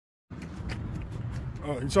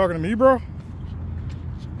Oh, you talking to me, bro?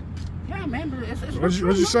 Yeah, man. It's What'd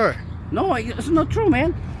you say? No, it's not true,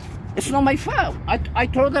 man. It's not my fault. I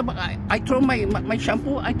throw them. I throw my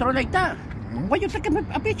shampoo. I throw like that. Why you taking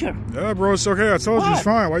a picture? Yeah, bro, it's okay. I told you it's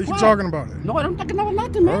fine. Why you keep talking about it? No, I don't talking about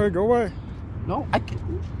nothing, man. All right, go away. No, I can't.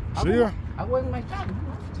 See ya. I was in my car.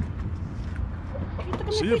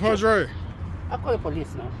 See you, Padre. I'll call the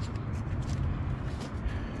police now.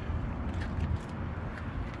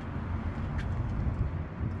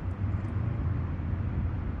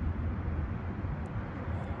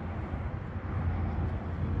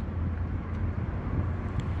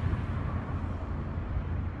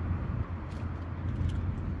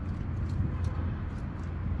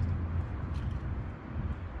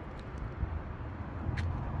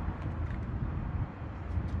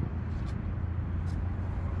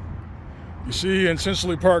 You see, he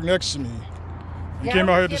intentionally parked next to me. He came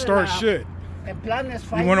out here to start shit. You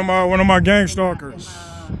one of my gang stalkers.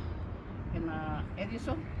 In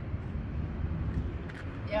Addison.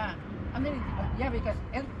 Yeah, I mean, yeah, because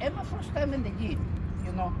it's my first time in the gym,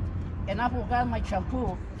 you know, and I forgot my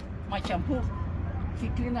shampoo. She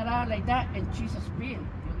cleaned it out like that, and she's a spin,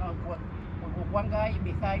 you know, with one guy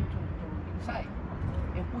behind to inside,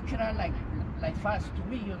 and push it out like fast to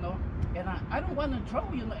me, you know. And I don't want to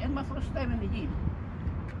trouble, you know. It's my first time in the gym.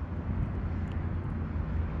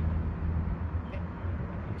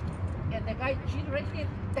 And the guy, she's right here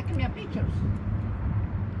taking me pictures.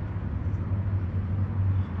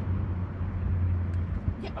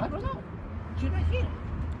 Yeah, I don't know. She's right here.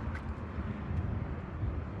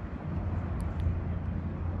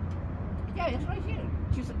 Yeah, it's right here.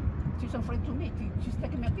 She's afraid to me. She's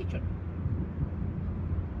taking me a picture.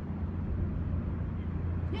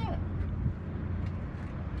 Yeah.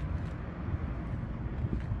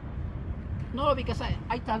 No, because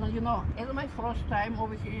I tell them, you know, it's my first time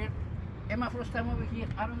over here. I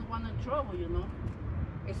don't want to trouble, you know.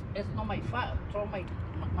 It's not my fault. Throw my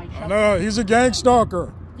shampoo. No, he's a gang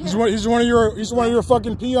stalker. Yeah. He's one of your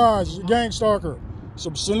fucking peons. He's a gang stalker.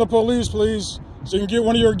 So send the police, please, so you can get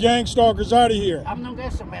one of your gang stalkers out of here. I'm no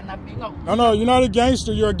gangster, man. No, you're not a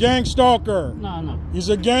gangster. You're a gang stalker. No. He's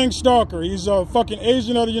a gang stalker. He's a fucking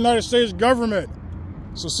agent of the United States government.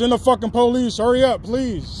 So send the fucking police. Hurry up,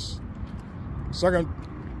 please. So I can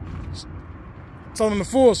tell them the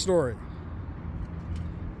full story.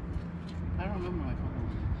 I don't remember my phone.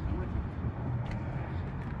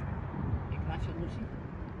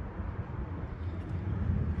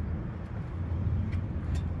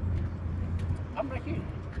 I'm right here.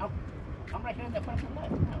 I'm right here in the front of the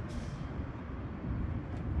light.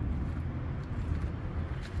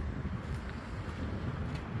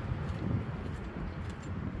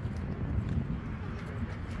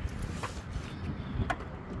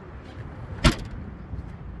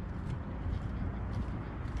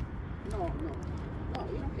 No,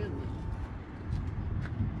 you don't kill me.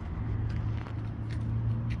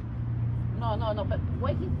 No, but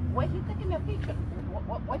why he taking me a picture?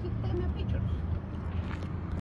 Why he taking me a picture?